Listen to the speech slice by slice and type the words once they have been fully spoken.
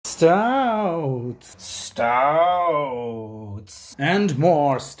Stouts. Stouts. And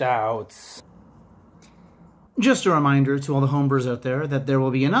more stouts. Just a reminder to all the homebrewers out there that there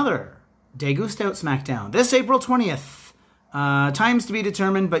will be another Daegu Stout Smackdown this April 20th. Times to be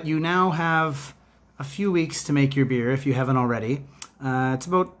determined, but you now have a few weeks to make your beer if you haven't already. It's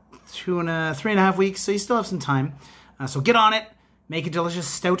about 3.5 weeks, so you still have some time. So get on it. Make a delicious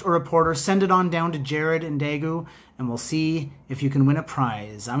stout or a porter. Send it on down to Jared and Daegu, and we'll see if you can win a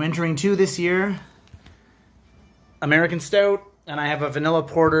prize. I'm entering 2 this year. American Stout, and I have a vanilla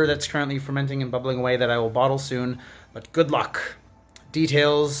porter that's currently fermenting and bubbling away that I will bottle soon. But good luck.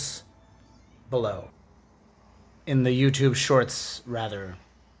 Details below. In the YouTube shorts, rather.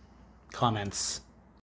 Comments.